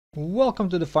Welcome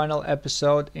to the final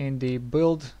episode in the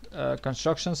build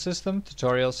construction system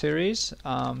tutorial series.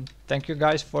 Thank you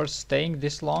guys for staying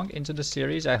this long into the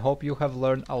series. I hope you have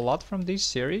learned a lot from this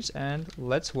series, and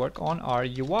let's work on our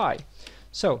UI.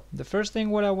 So the first thing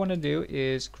what I want to do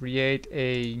is create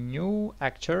a new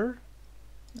actor.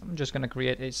 I'm just going to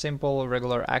create a simple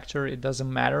regular actor, it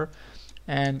doesn't matter,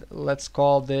 and let's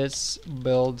call this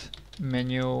build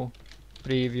menu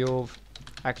preview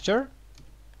actor.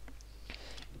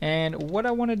 And what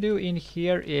I want to do in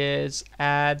here is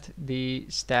add the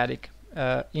static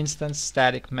instance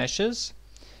static meshes,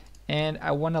 and I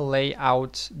want to lay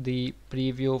out the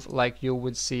preview like you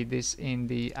would see this in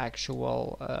the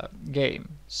actual game.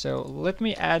 So let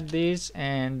me add these,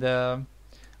 and I'm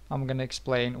gonna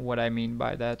explain what I mean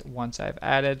by that once I've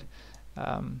added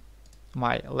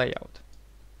my layout.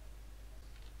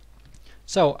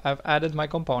 So I've added my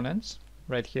components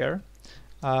right here.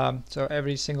 So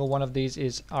every single one of these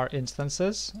is our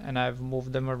instances, and I've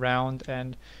moved them around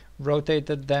and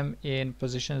rotated them in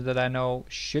positions that I know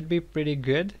should be pretty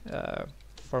good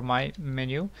for my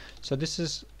menu. So this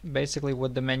is basically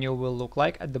what the menu will look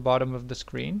like at the bottom of the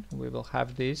screen. We will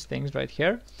have these things right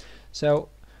here. So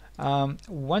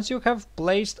once you have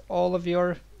placed all of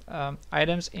your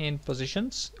items in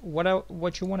positions,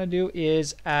 what you want to do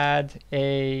is add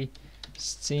a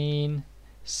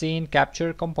scene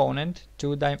capture component,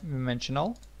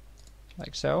 two-dimensional,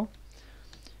 like so,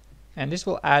 and this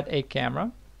will add a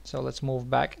camera. So let's move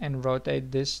back and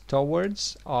rotate this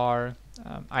towards our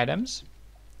items.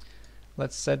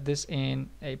 Let's set this in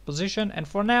a position, and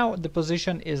for now the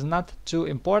position is not too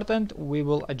important. We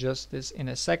will adjust this in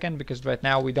a second because right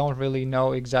now we don't really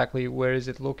know exactly where is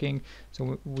it looking,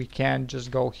 so we can't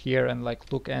just go here and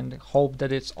like look and hope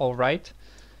that it's all right.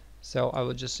 So I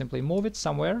will just simply move it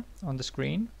somewhere on the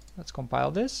screen. Let's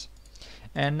compile this.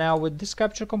 And now with this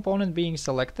capture component being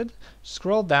selected,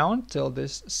 scroll down till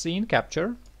this scene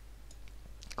capture.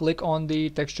 Click on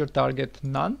the texture target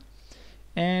none,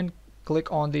 and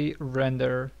click on the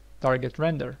render target.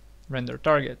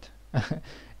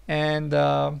 And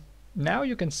now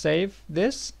you can save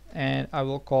this, and I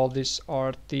will call this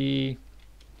RT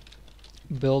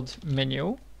build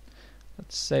menu.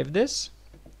 Let's save this.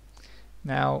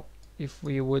 Now if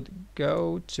we would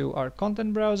go to our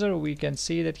content browser, we can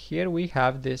see that here we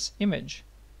have this image,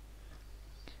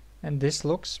 and this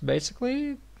looks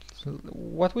basically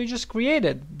what we just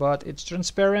created, but it's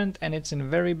transparent and it's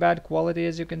in very bad quality.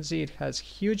 As you can see, it has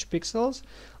huge pixels.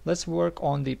 Let's work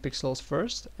on the pixels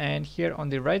first, and here on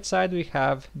the right side we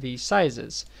have the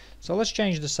sizes. So let's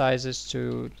change the sizes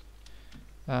to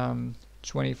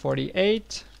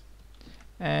 2048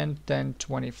 and then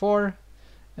 24,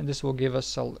 and this will give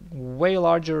us a way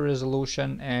larger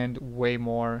resolution and way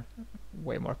more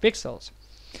pixels.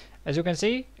 As you can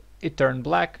see, it turned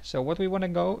black. So what we want to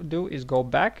go do is go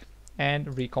back and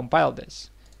recompile this.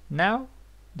 Now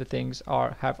the things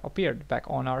have appeared back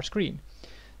on our screen.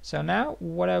 So now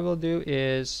what I will do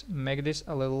is make this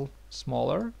a little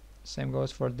smaller. Same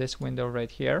goes for this window right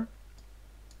here.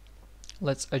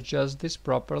 Let's adjust this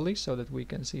properly so that we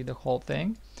can see the whole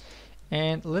thing.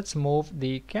 And let's move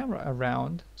the camera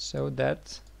around so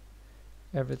that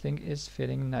everything is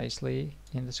fitting nicely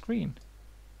in the screen,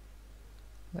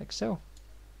 like so.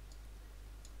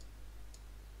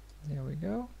 There we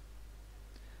go.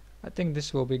 I think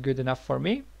this will be good enough for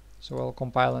me, so I'll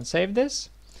compile and save this.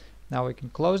 Now we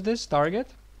can close this target,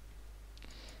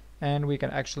 and we can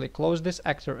actually close this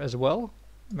actor as well.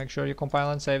 Make sure you compile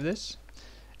and save this,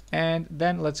 and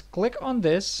then let's click on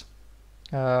this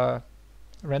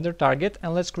render target,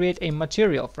 and let's create a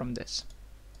material from this.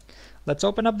 Let's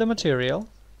open up the material.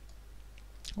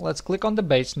 Let's click on the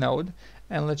base node,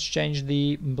 and let's change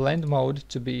the blend mode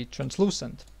to be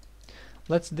translucent.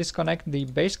 Let's disconnect the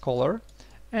base color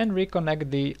and reconnect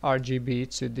the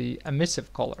RGB to the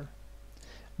emissive color.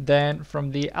 Then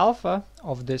from the alpha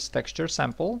of this texture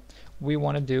sample, we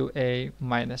want to do a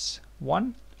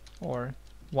 -1 or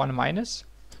 1 minus,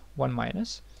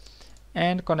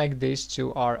 and connect this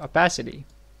to our opacity.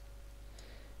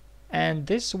 And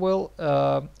this will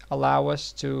allow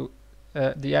us to,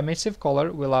 the emissive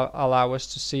color will allow us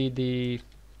to see the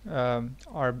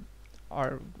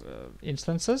our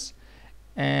instances,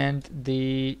 and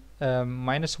the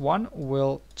 -1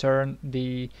 will turn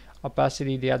the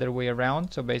opacity the other way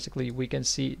around. So basically we can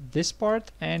see this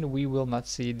part and we will not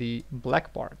see the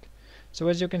black part. So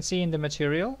as you can see in the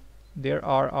material, there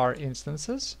are our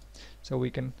instances. So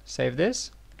we can save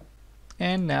this,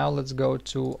 and now let's go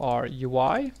to our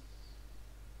UI,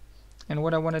 and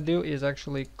what I want to do is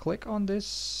actually click on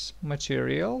this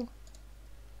material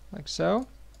like so,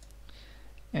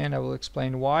 and I will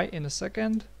explain why in a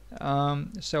second.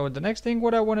 So the next thing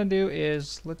what I want to do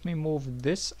is let me move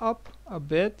this up a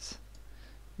bit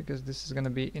because this is going to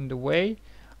be in the way.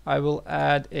 I will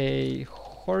add a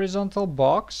horizontal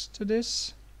box to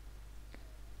this.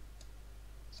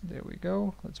 So there we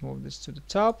go. Let's move this to the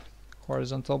top.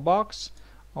 Horizontal box.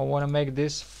 I want to make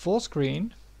this full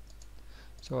screen.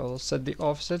 So I will set the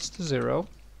offsets to 0.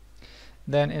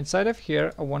 Then inside of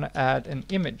here I want to add an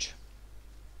image.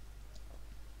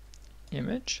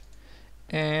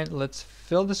 And let's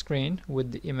fill the screen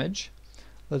with the image.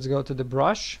 Let's go to the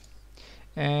brush,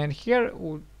 and here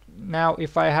now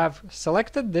if I have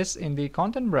selected this in the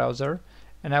content browser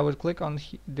and I would click on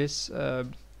this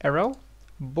arrow,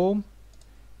 boom,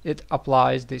 it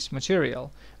applies this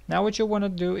material. Now what you want to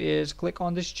do is click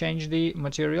on this change the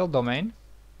material domain,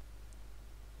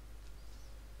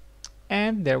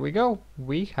 and there we go,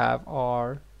 we have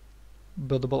our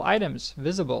buildable items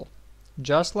visible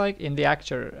just like in the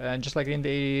actor, just like in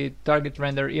the target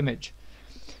render image.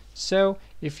 So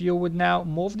if you would now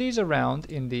move these around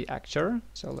in the actor,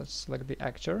 so let's select the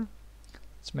actor,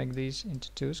 let's make these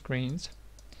into 2 screens.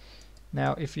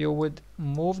 Now if you would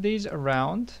move these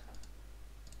around,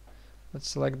 let's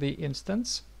select the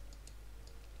instance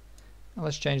and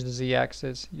let's change the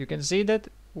z-axis. You can see that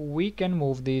we can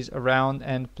move these around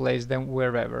and place them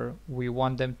wherever we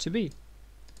want them to be,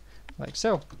 like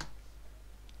so.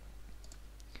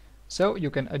 So you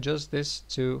can adjust this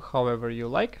to however you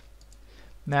like.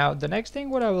 Now the next thing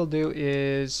what I will do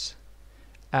is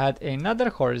add another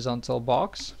horizontal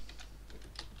box,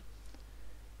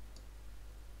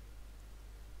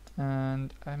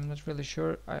 and I'm not really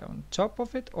sure on top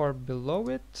of it or below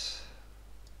it.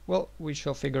 Well, we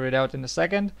shall figure it out in a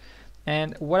second.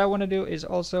 And what I want to do is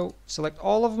also select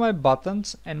all of my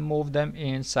buttons and move them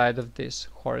inside of this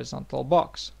horizontal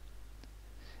box.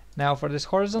 Now for this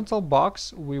horizontal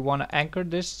box we want to anchor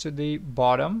this to the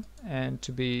bottom and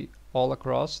to be all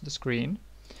across the screen.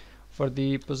 For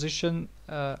the position,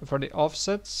 for the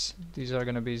offsets, these are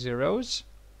going to be 0s,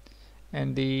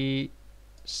 and the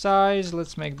size,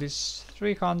 let's make this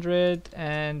 300,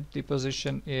 and the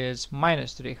position is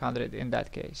 -300 in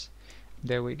that case.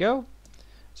 There we go.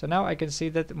 So now I can see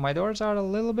that my doors are a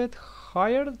little bit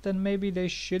higher than maybe they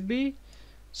should be,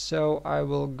 so I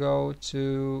will go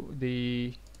to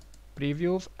the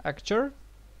preview of actor,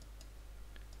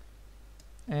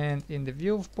 and in the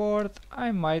viewport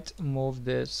I might move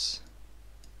this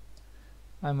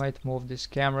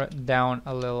camera down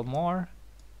a little more,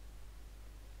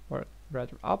 or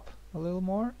rather up a little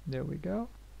more. There we go.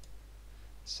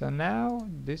 So now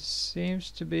this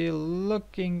seems to be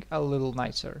looking a little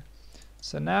nicer.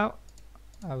 So now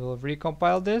I will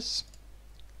recompile this,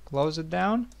 close it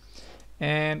down,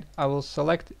 and I will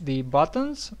select the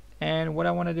buttons. And what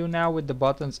I want to do now with the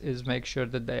buttons is make sure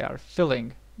that they are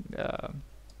filling,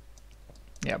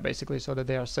 basically so that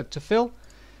they are set to fill.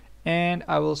 And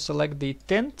I will select the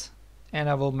tint and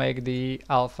I will make the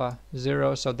alpha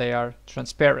 0 so they are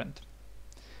transparent.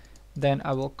 Then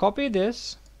I will copy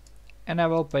this and I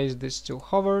will paste this to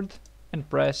hovered and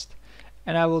pressed,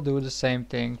 and I will do the same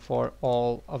thing for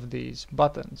all of these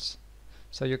buttons.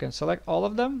 So you can select all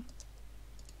of them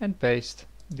and paste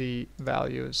the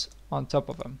values on top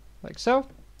of them, like so.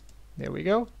 There we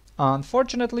go.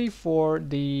 Unfortunately for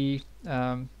the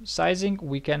sizing,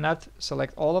 we cannot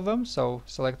select all of them, so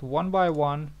select one by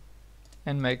one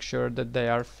and make sure that they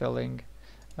are filling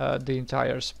the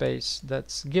entire space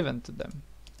that's given to them,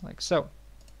 like so.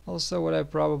 Also, what I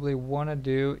probably want to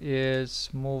do is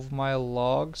move my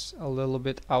logs a little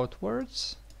bit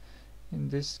outwards. In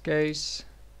this case,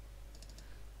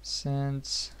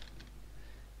 since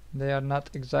they are not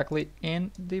exactly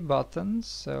in the buttons,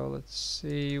 so let's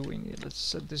see, let's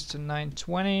set this to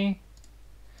 920,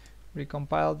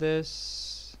 recompile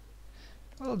this.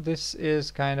 Well, this is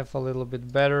kind of a little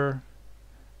bit better.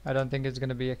 I don't think it's going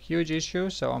to be a huge issue,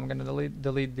 so I'm going to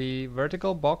delete the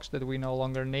vertical box that we no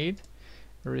longer need.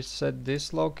 Reset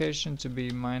this location to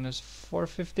be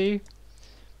 -450,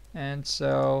 and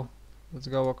so let's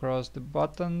go across the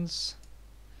buttons.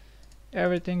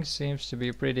 Everything seems to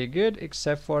be pretty good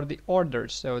except for the order.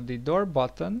 So the door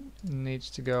button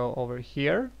needs to go over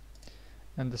here,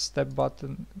 and the step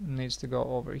button needs to go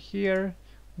over here.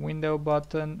 Window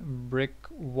button, brick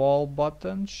wall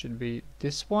button should be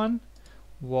this one,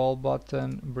 wall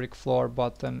button, brick floor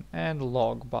button, and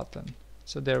log button.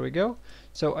 So there we go.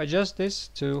 So adjust this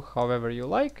to however you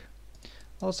like.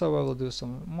 Also I will do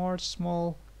some more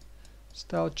small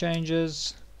style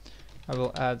changes. I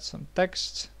will add some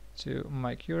text to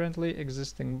my currently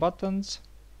existing buttons.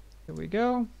 Here we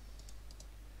go.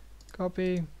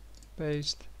 Copy,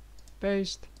 paste,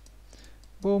 paste.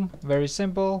 Boom, very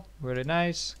simple, very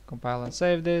nice. Compile and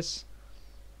save this.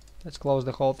 Let's close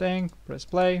the whole thing, press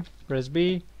play, press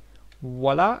B,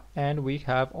 voila, and we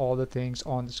have all the things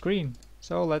on the screen.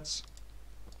 So let's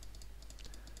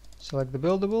select the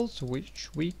buildables, which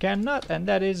we cannot, and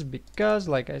that is because,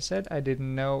 like I said, I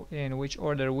didn't know in which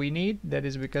order we need. That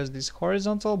is because this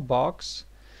horizontal box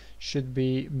should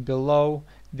be below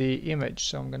the image.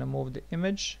 So I'm gonna move the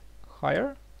image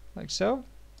higher, like so.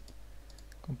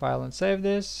 Compile and save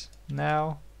this.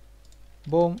 Now,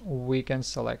 boom, we can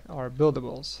select our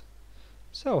buildables.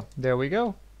 So there we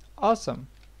go. Awesome.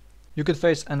 You could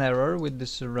face an error with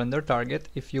this render target.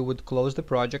 If you would close the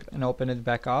project and open it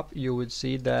back up, you would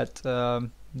see that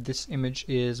this image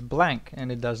is blank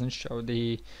and it doesn't show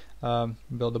the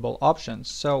buildable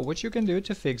options. So what you can do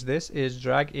to fix this is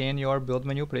drag in your build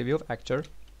menu preview of actor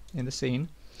in the scene.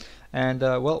 And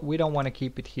well, we don't want to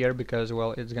keep it here because,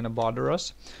 well, it's gonna bother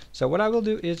us. So what I will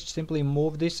do is simply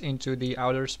move this into the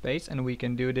outer space, and we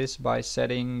can do this by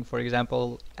setting, for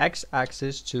example,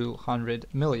 x-axis to 100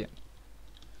 million.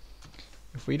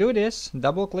 If we do this,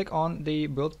 double click on the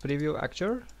build preview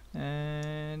actor,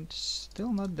 and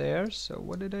still not there. So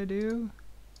what did I do?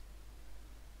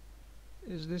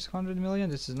 Is this 100 million?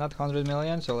 This is not 100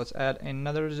 million, so let's add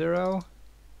another 0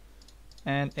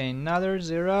 and another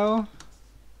 0.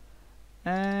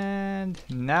 And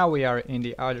now we are in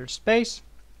the outer space,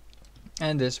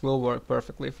 and this will work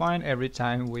perfectly fine every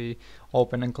time we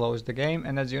open and close the game.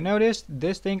 And as you noticed,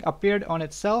 this thing appeared on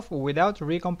itself without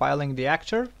recompiling the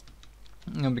actor,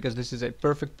 because this is a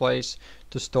perfect place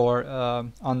to store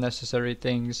unnecessary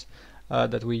things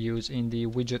that we use in the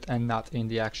widget and not in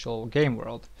the actual game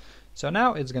world. So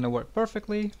now it's gonna work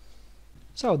perfectly.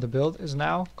 So the build is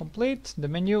now complete, the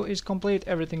menu is complete,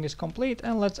 everything is complete,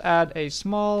 and let's add a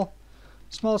small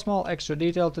extra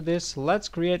detail to this. Let's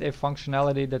create a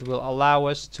functionality that will allow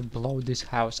us to blow this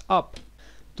house up.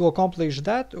 To accomplish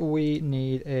that, we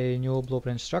need a new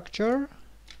blueprint structure,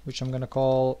 which I'm gonna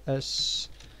call as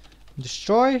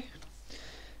destroy.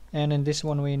 And in this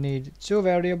one we need two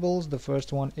variables. The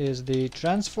first one is the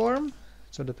transform,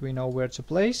 so that we know where to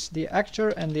place the actor,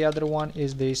 and the other one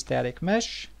is the static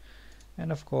mesh.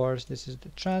 And of course this is the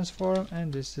transform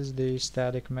and this is the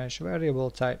static mesh variable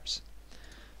types.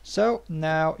 So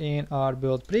now in our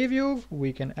build preview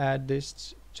we can add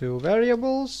these two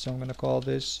variables. So I'm going to call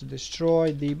this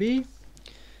destroy db.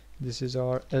 This is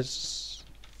our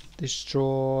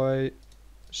destroy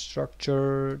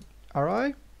structure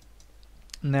ri.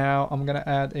 Now I'm going to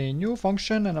add a new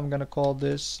function and I'm going to call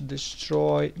this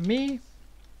destroy me.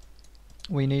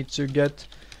 We need to get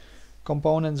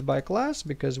components by class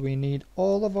because we need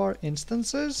all of our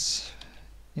instances.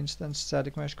 Instance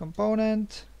static mesh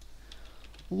component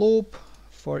loop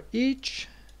for each,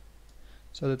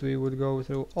 so that we would go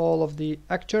through all of the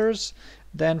actors.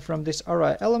 Then from this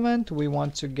ri element we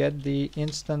want to get the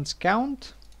instance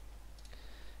count,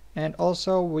 and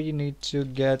also we need to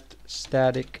get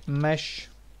static mesh.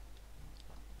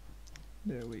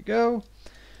 There we go.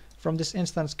 From this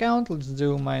instance count, let's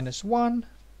do -1.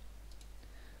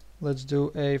 Let's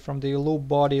do a, from the loop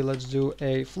body, let's do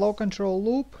a flow control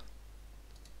loop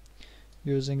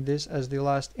using this as the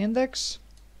last index.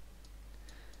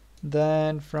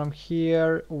 Then from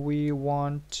here we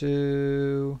want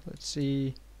to, let's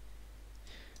see,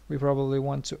 we probably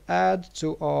want to add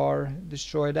to our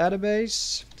destroy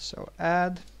database. So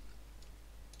add,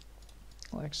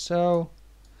 like so.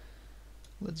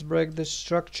 Let's break this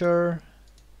structure,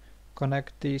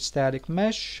 connect the static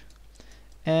mesh,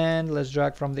 and let's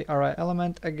drag from the ri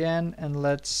element again, and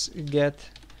let's get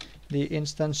the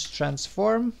instance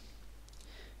transform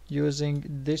using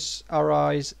this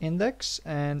ri's index.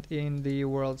 And in the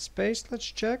world space, let's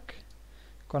check,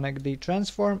 connect the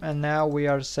transform, and now we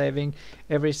are saving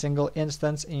every single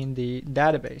instance in the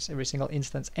database, every single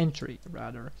instance entry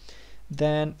rather.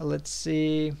 Then let's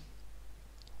see,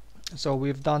 so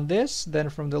we've done this. Then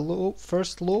from the loop,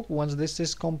 first loop, once this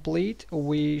is complete,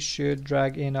 we should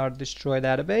drag in our destroy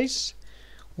database.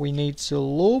 We need to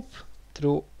loop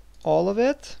through all of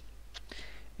it.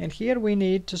 And here we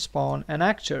need to spawn an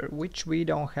actor, which we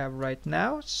don't have right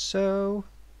now. So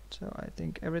I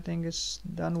think everything is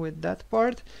done with that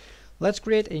part. Let's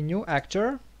create a new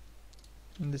actor.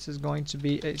 And this is going to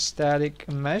be a static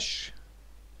mesh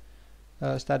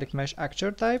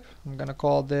actor type. I'm gonna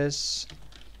call this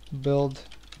build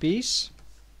piece.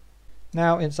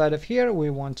 Now inside of here we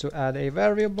want to add a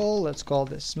variable. Let's call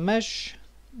this mesh.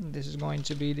 This is going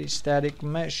to be the static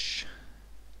mesh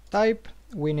type.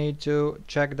 We need to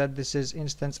check that this is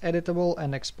instance editable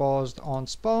and exposed on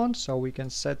spawn, so we can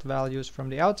set values from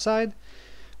the outside.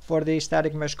 For the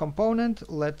static mesh component,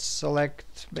 let's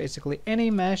select basically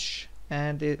any mesh,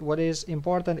 and what is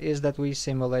important is that we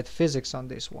simulate physics on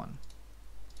this one.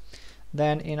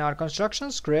 Then in our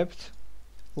construction script,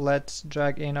 let's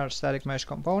drag in our static mesh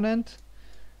component.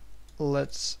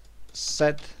 Let's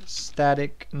set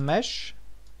static mesh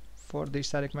for the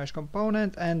static mesh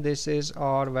component, and this is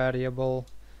our variable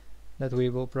that we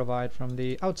will provide from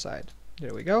the outside.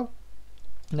 There we go.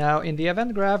 Now in the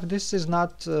event graph, this is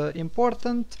not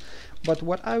important, but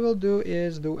what I will do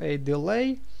is do a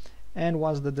delay, and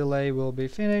once the delay will be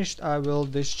finished, I will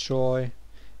destroy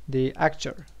the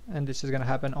actor, and this is going to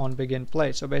happen on begin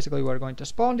play. So basically we're going to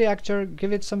spawn the actor,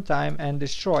 give it some time, and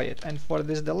destroy it. And for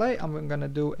this delay, I'm going to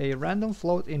do a random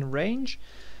float in range,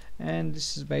 and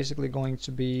this is basically going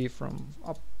to be from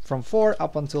 4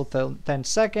 up until 10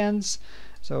 seconds.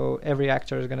 So every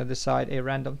actor is going to decide a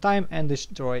random time and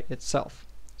destroy itself.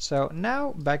 So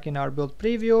now back in our build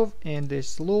preview, in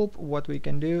this loop, what we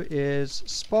can do is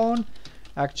spawn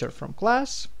actor from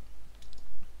class.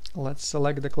 Let's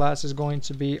select the class is going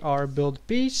to be our build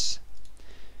piece,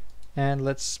 and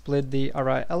let's split the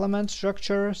array element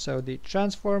structure so the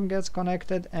transform gets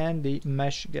connected and the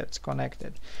mesh gets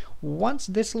connected. Once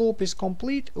this loop is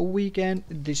complete, we can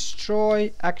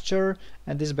destroy actor,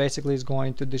 and this basically is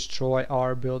going to destroy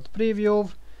our build preview,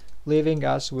 leaving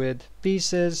us with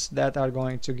pieces that are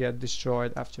going to get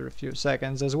destroyed after a few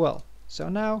seconds as well. So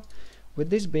now, with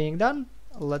this being done,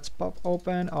 let's pop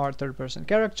open our third-person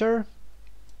character,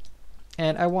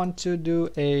 and I want to do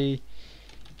a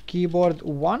keyboard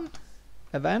 1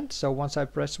 event. So once I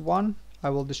press 1, I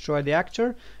will destroy the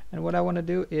actor, and what I want to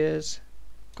do is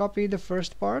copy the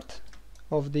first part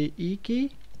of the E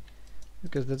key,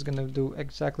 because that's going to do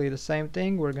exactly the same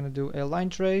thing. We're going to do a line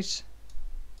trace,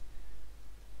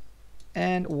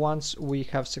 and once we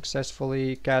have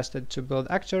successfully casted to build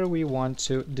actor, we want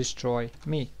to destroy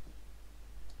me.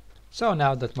 So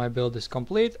now that my build is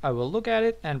complete, I will look at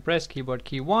it and press keyboard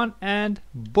key 1, and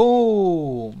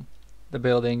boom! The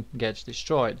building gets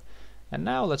destroyed. And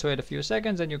now let's wait a few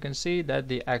seconds, and you can see that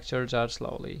the actors are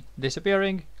slowly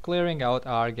disappearing, clearing out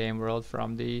our game world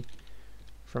from the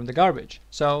garbage.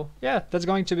 So yeah, that's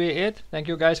going to be it. Thank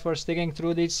you guys for sticking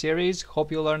through this series.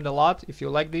 Hope you learned a lot. If you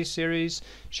like these series,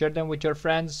 share them with your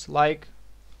friends, like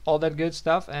all that good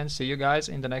stuff, and see you guys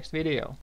in the next video.